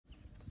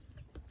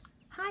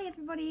Hi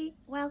everybody,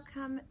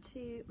 welcome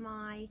to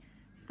my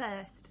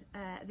first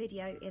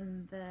video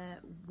in the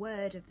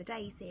Word of the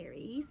Day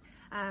series.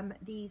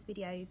 These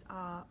videos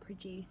are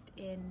produced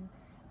in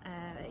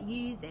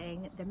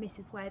using the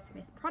Mrs.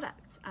 Wordsmith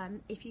products.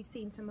 If you've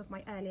seen some of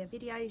my earlier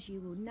videos, you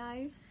will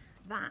know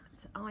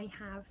that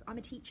I'm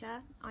a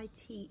teacher, I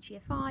teach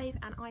Year 5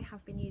 and I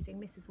have been using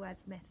Mrs.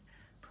 Wordsmith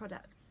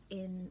products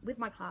with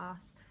my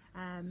class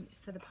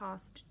for the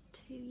past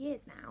 2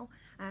 years now.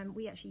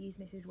 We actually use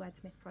Mrs.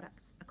 Wordsmith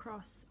products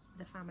across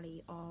the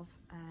family of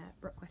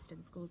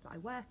Brookwestern schools that I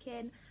work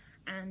in,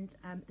 and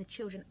the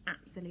children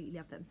absolutely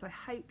love them. So I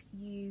hope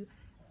you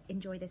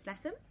enjoy this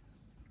lesson,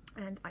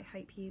 and I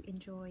hope you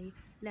enjoy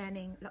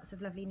learning lots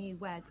of lovely new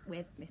words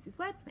with Mrs.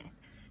 Wordsmith.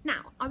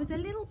 Now, I was a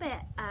little bit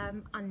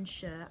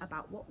unsure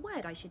about what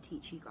word I should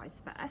teach you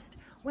guys first.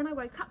 When I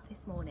woke up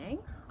this morning,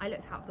 I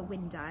looked out the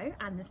window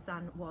and the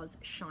sun was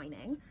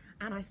shining,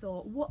 and I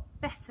thought, what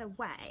better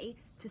way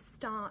to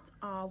start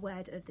our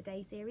Word of the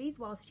Day series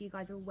whilst you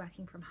guys are all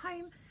working from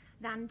home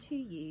than to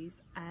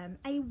use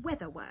a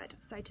weather word.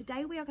 So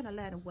today we are going to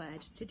learn a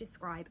word to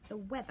describe the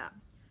weather.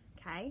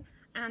 Okay,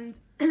 and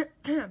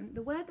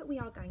the word that we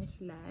are going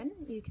to learn,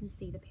 you can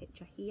see the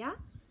picture here,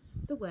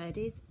 the word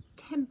is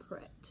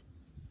temperate.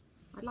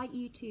 I'd like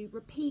you to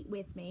repeat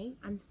with me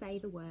and say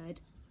the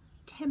word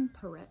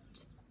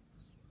temperate.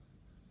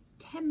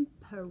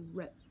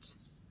 Temperate.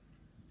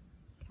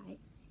 Okay,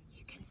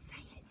 you can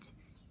say it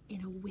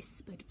in a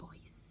whispered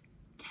voice.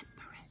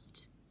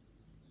 Temperate.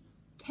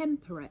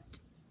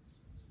 Temperate.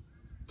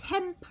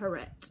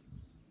 Temperate.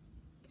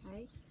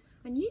 Okay,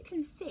 and you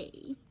can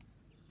see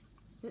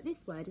that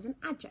this word is an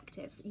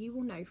adjective. You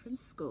will know from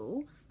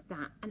school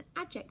that an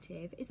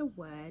adjective is a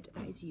word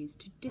that is used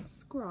to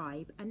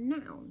describe a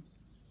noun.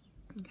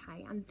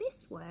 Okay, and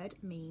this word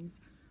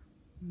means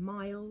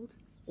mild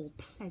or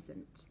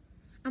pleasant.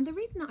 And the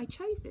reason that I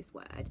chose this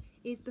word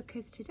is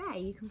because today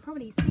you can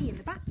probably see in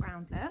the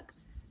background, look,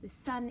 the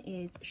sun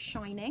is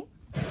shining,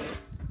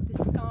 the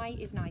sky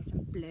is nice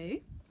and blue,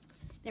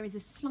 there is a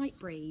slight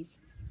breeze,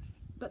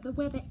 but the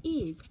weather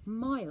is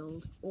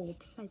mild or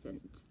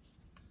pleasant.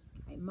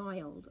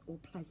 Mild or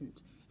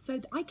pleasant.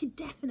 So I could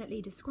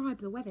definitely describe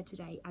the weather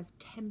today as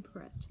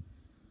temperate.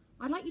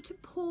 I'd like you to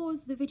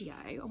pause the video,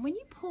 and when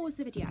you pause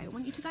the video, I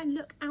want you to go and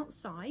look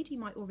outside. You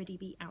might already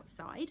be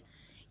outside.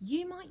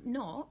 You might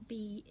not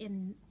be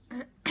in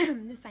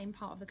the same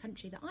part of the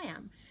country that I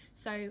am.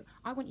 So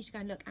I want you to go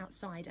and look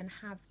outside and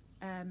have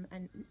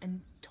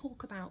and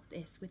talk about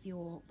this with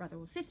your brother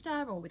or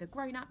sister or with a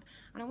grown-up,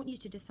 and I want you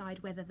to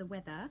decide whether the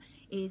weather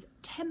is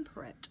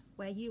temperate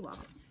where you are.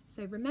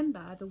 So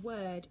remember, the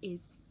word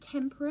is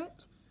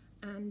temperate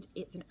and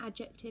it's an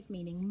adjective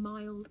meaning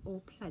mild or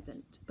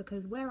pleasant,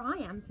 because where I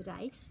am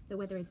today the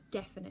weather is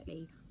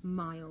definitely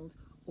mild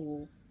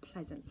or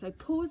pleasant. So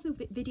pause the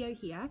video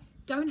here,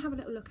 go and have a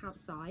little look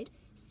outside,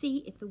 see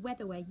if the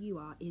weather where you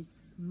are is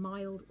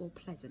mild or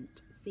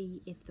pleasant,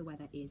 see if the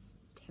weather is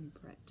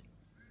temperate.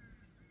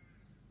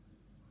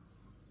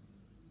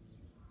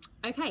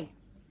 Okay,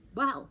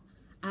 well,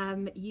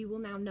 you will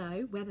now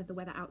know whether the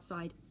weather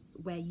outside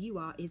where you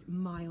are is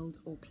mild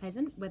or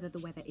pleasant, whether the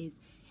weather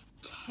is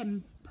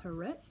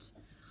temperate.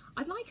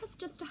 I'd like us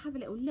just to have a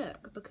little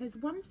look, because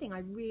one thing I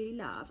really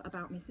love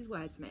about Mrs.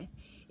 Wordsmith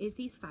is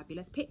these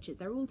fabulous pictures.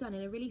 They're all done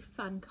in a really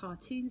fun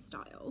cartoon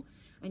style,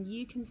 and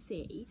you can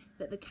see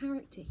that the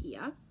character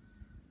here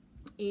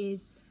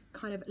is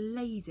kind of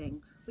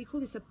lazing. We call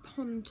this a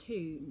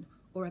pontoon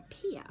or a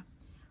pier,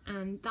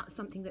 and that's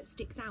something that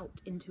sticks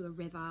out into a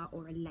river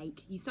or a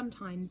lake. You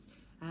sometimes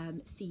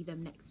see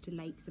them next to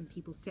lakes and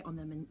people sit on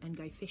them and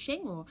go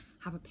fishing or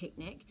have a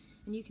picnic,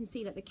 and you can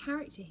see that the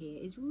character here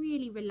is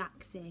really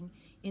relaxing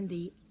in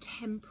the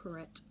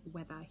temperate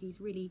weather.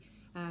 He's really,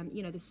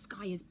 you know, the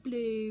sky is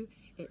blue,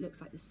 it looks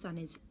like the sun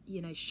is,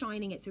 you know,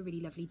 shining, it's a really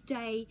lovely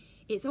day.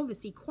 It's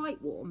obviously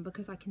quite warm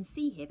because I can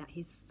see here that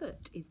his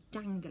foot is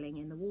dangling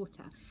in the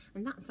water,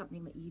 and that's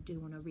something that you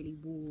do on a really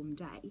warm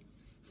day.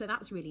 So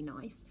that's really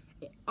nice.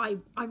 I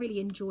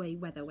really enjoy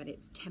weather when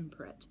it's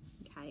temperate.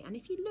 Okay, and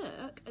if you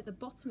look at the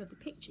bottom of the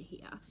picture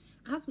here,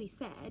 as we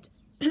said,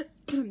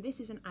 this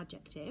is an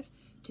adjective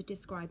to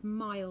describe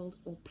mild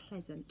or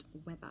pleasant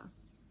weather.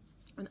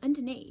 And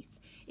underneath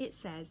it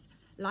says,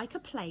 like a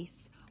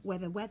place where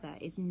the weather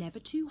is never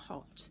too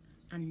hot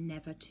and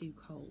never too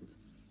cold.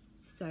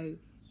 So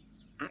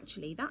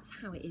actually that's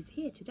how it is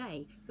here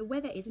today. The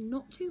weather is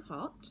not too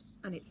hot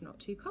and it's not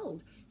too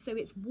cold. So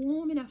it's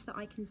warm enough that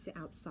I can sit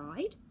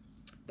outside,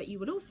 but you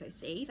will also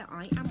see that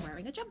I am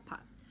wearing a jumper.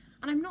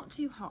 And I'm not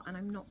too hot and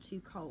I'm not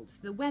too cold. So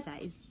the weather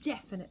is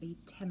definitely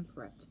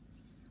temperate.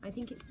 I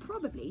think it's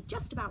probably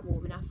just about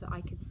warm enough that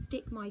I could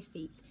stick my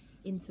feet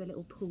into a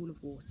little pool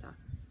of water,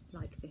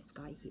 like this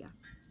guy here.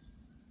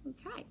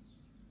 Okay.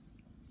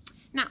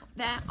 Now,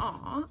 there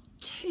are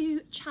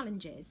 2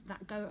 challenges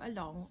that go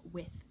along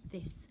with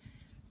this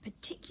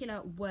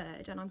particular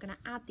word, and I'm going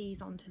to add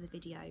these onto the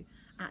video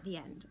at the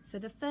end. So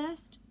the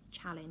first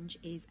challenge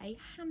is a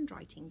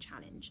handwriting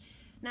challenge.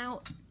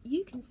 Now,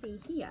 you can see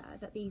here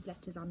that these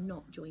letters are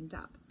not joined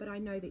up, but I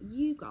know that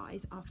you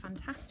guys are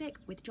fantastic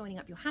with joining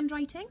up your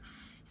handwriting.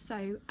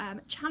 So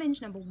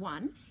challenge number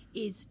 1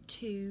 is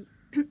to,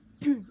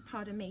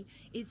 pardon me,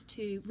 is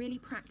to really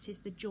practice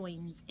the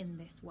joins in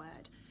this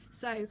word.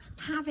 So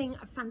having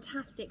a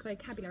fantastic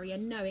vocabulary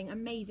and knowing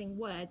amazing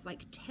words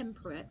like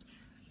temperate,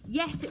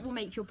 yes, it will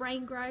make your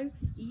brain grow.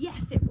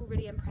 Yes, it will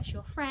really impress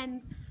your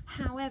friends.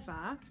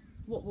 However,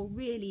 what will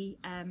really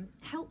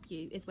help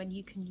you is when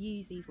you can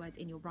use these words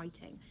in your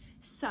writing.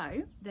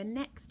 So the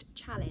next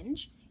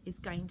challenge is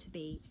going to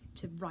be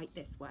to write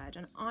this word,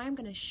 and I'm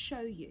going to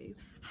show you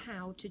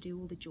how to do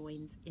all the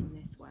joins in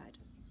this word.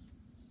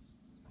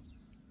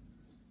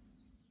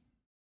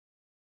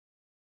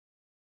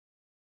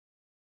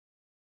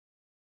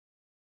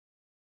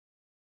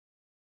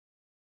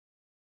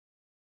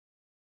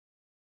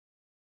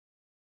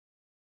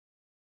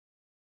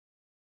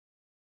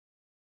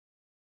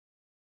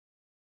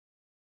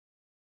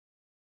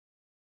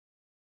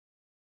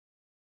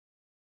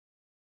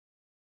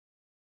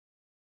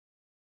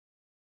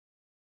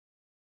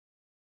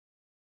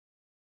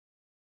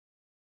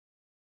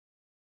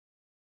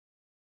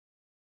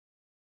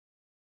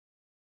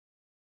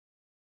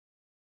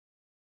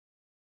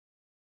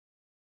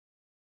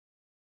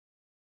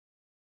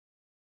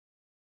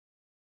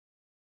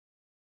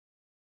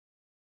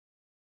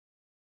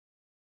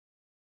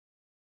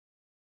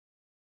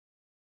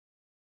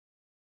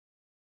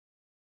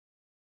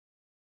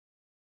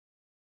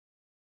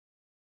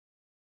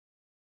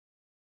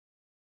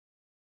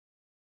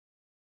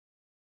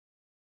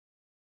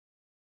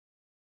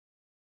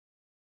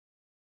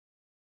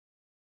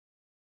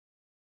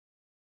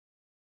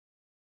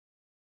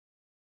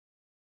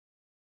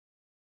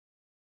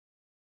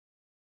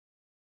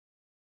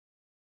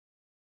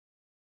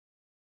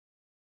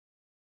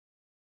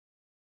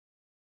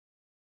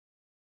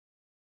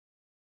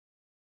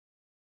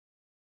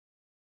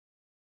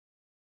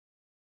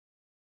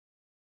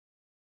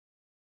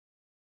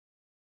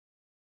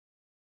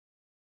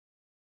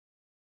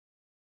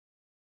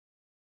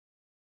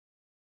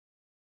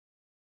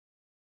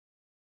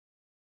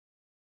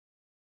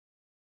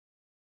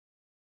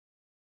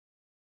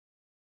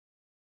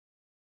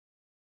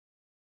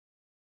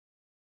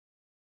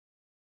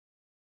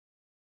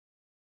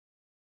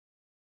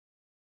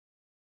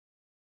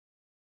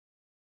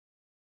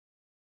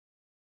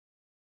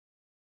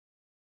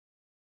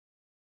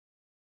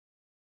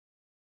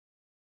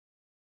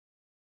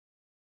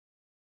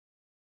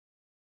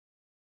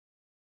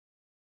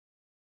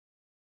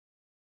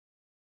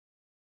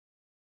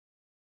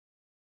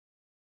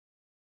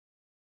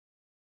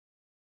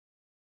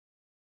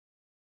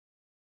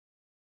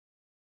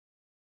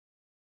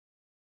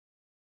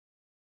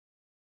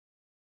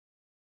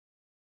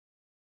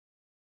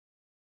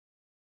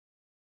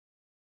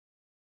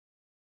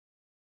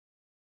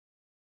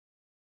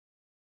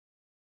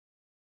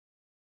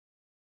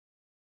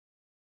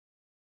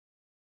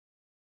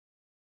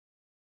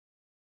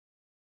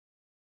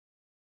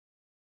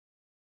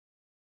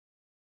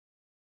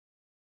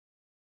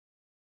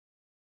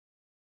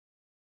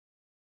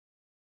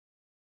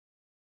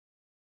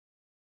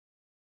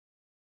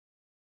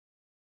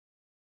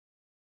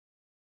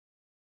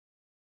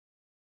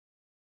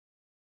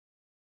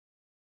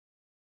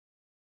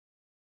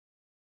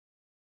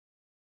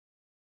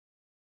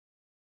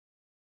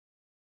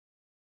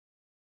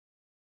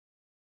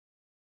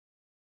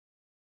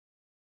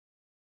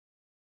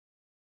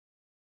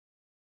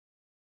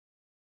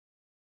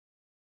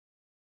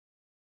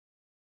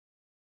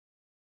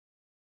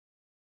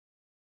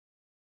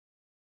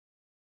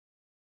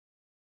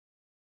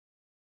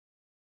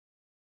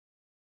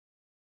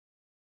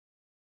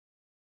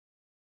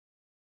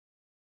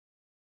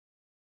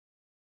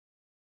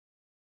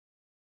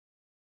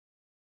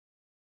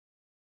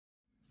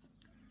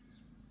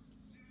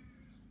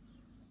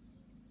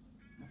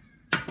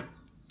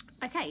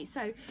 Okay,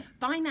 so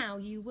by now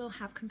you will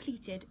have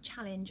completed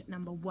challenge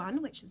number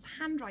 1, which is the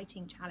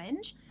handwriting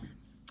challenge.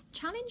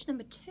 Challenge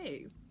number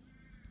 2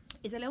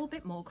 is a little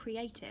bit more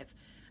creative,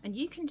 and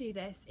you can do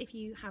this if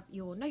you have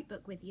your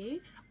notebook with you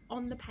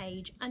on the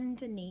page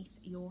underneath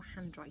your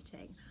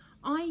handwriting.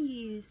 I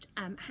used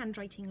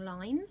handwriting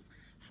lines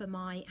for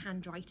my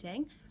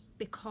handwriting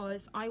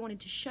because I wanted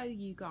to show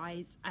you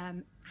guys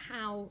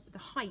how the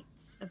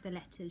heights of the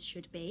letters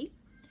should be.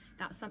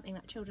 That's something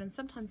that children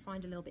sometimes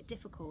find a little bit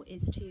difficult,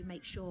 is to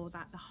make sure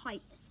that the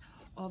heights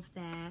of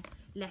their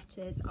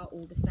letters are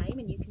all the same.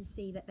 And you can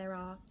see that there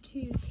are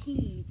 2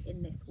 T's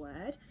in this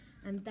word,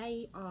 and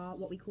they are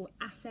what we call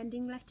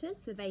ascending letters,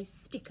 so they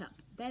stick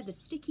up. They're the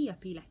sticky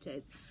uppy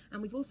letters.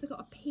 And we've also got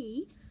a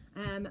P,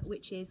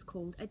 which is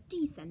called a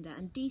descender,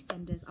 and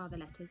descenders are the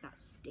letters that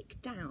stick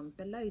down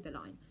below the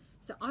line.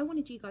 So I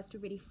wanted you guys to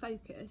really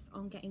focus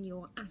on getting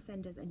your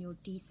ascenders and your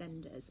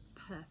descenders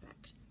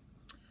perfect.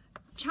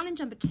 Challenge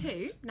number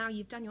 2, now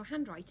you've done your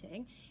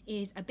handwriting,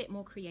 is a bit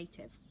more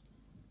creative.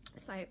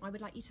 So I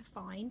would like you to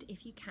find,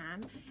 if you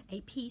can,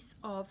 a piece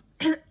of,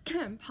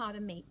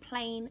 pardon me,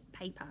 plain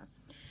paper.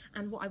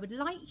 And what I would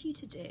like you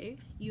to do,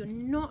 you're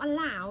not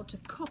allowed to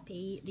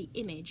copy the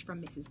image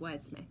from Mrs.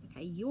 Wordsmith,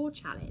 okay? Your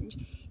challenge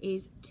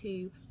is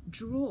to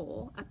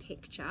draw a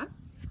picture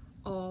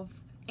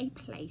of a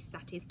place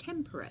that is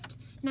temperate.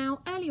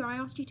 Now, earlier I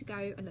asked you to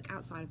go and look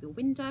outside of your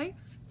window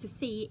to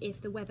see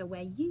if the weather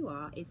where you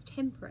are is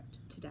temperate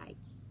today,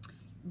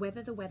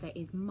 whether the weather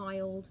is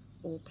mild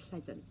or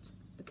pleasant.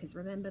 Because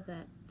remember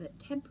that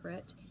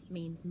temperate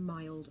means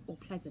mild or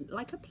pleasant,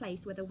 like a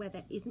place where the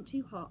weather isn't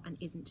too hot and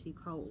isn't too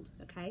cold,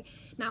 okay?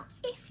 Now,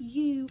 if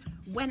you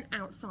went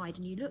outside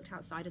and you looked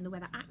outside and the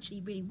weather actually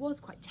really was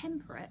quite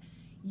temperate,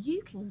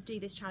 you can do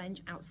this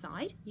challenge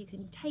outside. You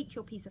can take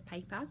your piece of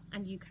paper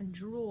and you can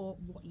draw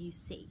what you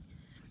see.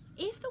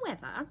 If the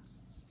weather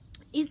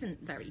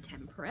isn't very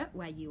temperate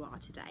where you are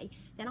today,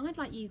 then I'd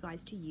like you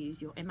guys to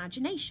use your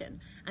imagination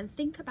and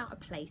think about a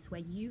place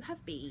where you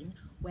have been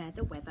where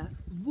the weather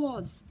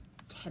was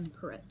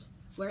temperate,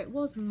 where it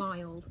was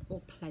mild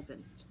or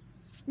pleasant.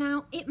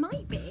 Now, it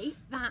might be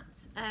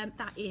that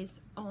that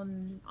is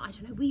on, I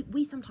don't know,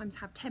 we sometimes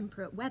have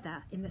temperate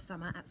weather in the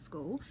summer at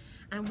school,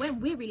 and when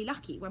we're really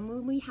lucky,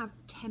 when we have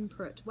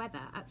temperate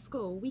weather at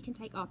school, we can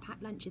take our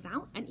packed lunches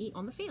out and eat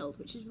on the field,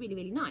 which is really,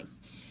 really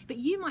nice. But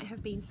you might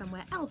have been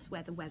somewhere else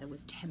where the weather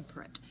was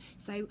temperate.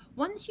 So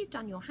once you've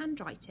done your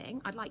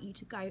handwriting, I'd like you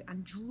to go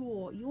and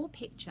draw your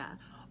picture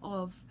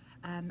of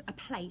a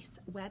place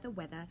where the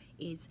weather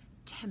is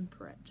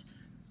temperate.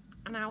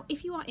 Now,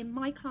 if you are in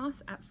my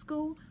class at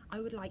school, I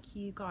would like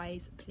you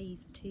guys,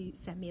 please, to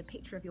send me a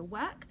picture of your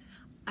work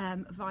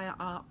via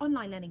our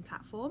online learning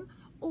platform,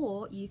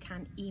 or you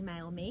can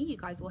email me. You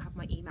guys all have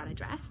my email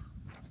address.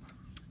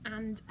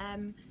 And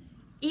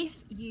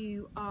if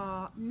you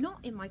are not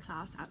in my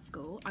class at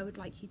school, I would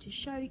like you to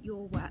show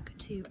your work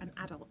to an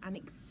adult and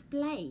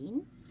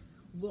explain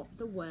what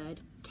the word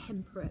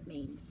temperate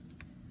means.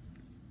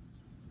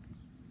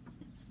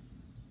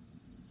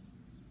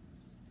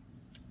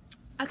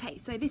 Okay,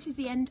 so this is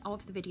the end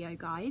of the video,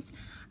 guys.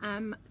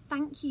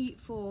 Thank you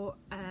for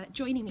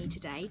joining me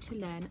today to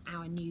learn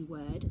our new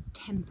word,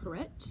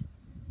 temperate,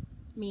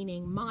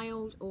 meaning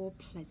mild or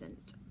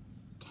pleasant.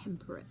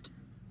 Temperate.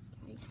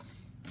 Okay.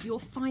 Your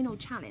final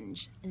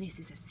challenge, and this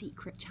is a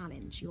secret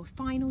challenge, your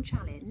final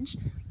challenge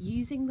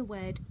using the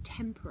word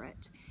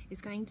temperate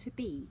is going to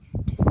be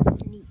to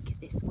sneak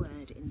this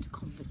word into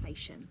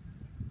conversation.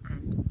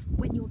 And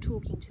when you're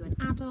talking to an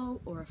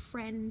adult or a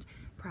friend,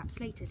 perhaps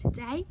later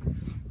today,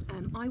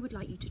 I would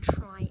like you to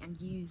try and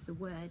use the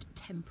word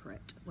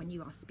temperate when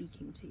you are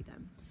speaking to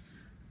them.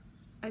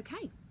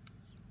 Okay,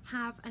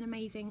 have an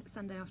amazing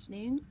Sunday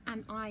afternoon,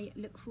 and I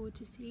look forward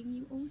to seeing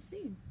you all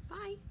soon.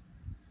 Bye.